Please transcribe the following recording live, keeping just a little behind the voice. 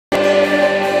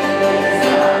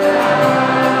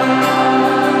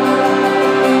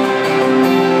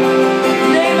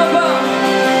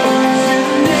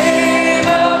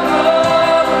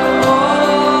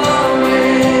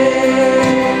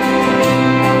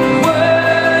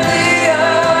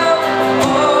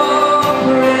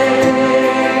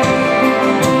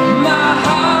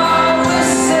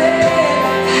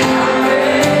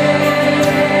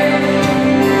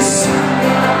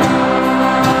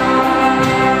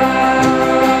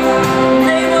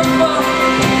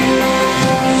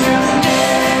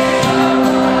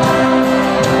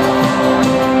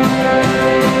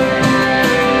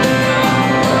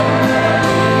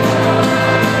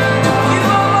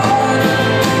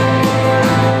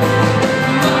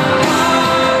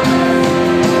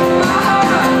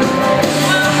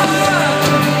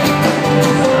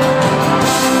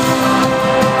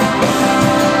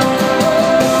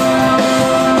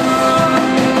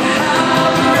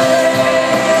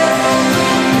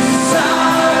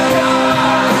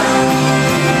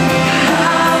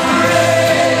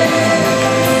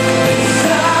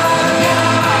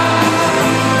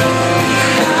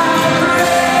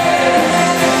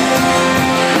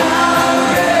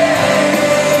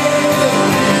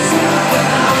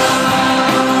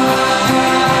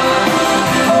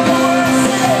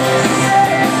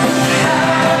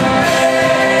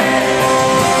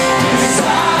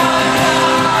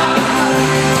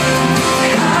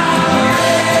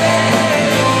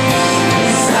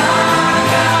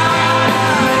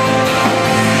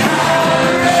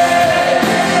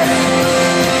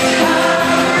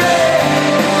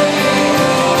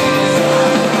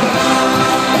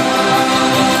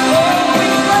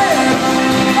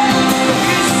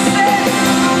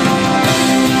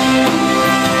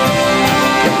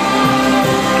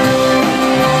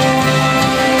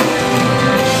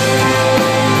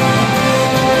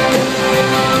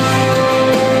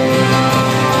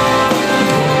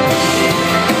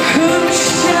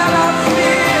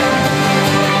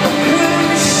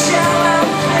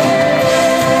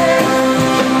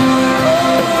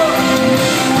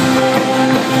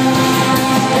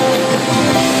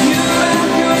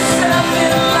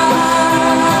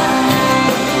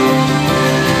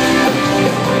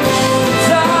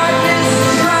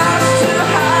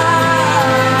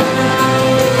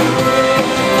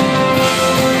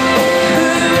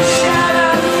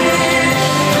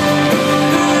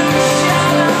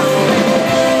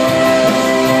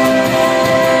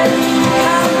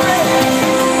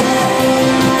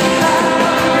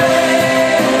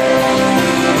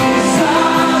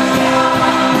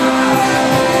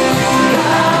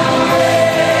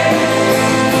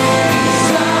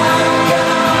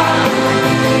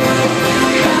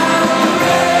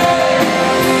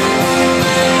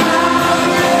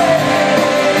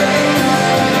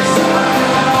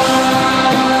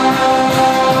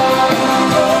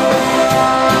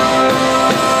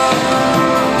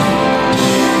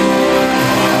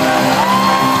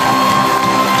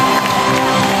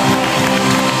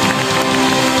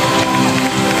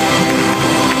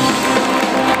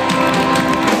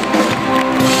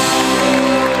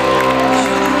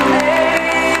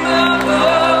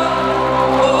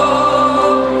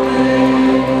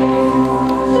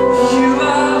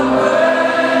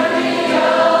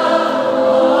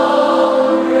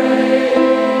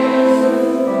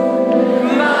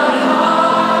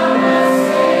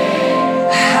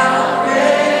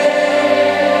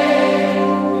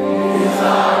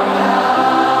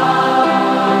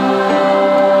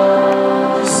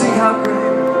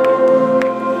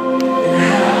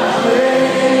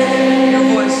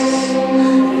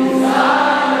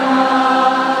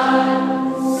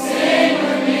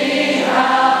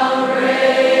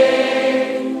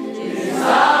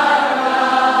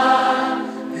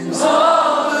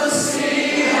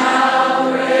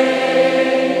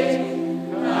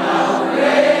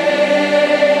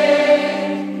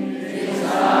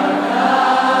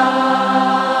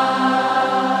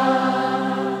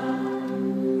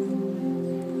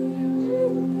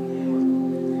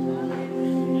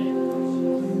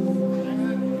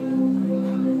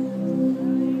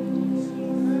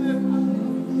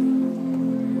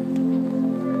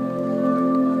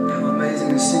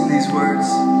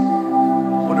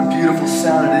beautiful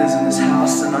sound it is in this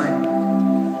house tonight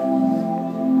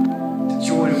to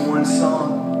join in one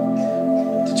song,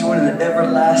 to join in an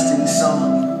everlasting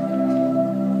song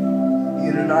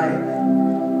here tonight.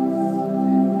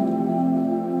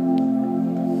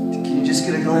 Can you just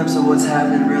get a glimpse of what's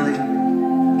happening really?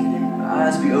 Can your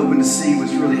eyes be open to see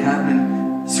what's really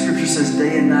happening? Scripture says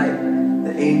day and night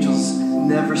the angels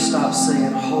never stop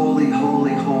saying, holy,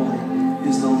 holy, holy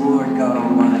is the Lord God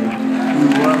Almighty, who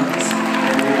was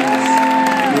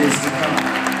and is to come.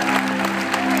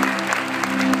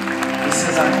 It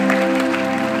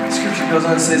says, Scripture goes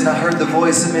on and says, I heard the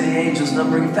voice of many angels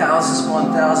numbering thousands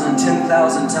upon thousands and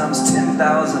 10,000 times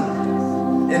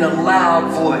 10,000 in a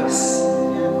loud voice.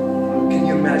 Can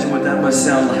you imagine what that must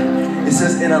sound like? It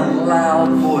says, in a loud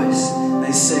voice,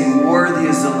 they say, worthy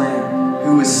is the Lamb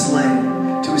who was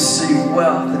slain to receive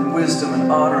wealth and wisdom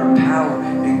and honor and power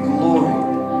and glory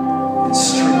and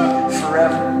strength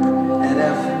forever and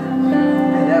ever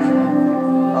and ever.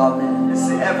 Amen. It's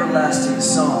the everlasting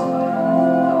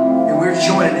song. And we're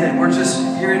joining in. We're just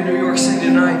here in New York City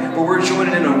tonight, but we're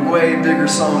joining in a way bigger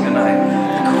song tonight.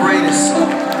 The greatest song,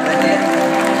 the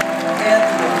anthem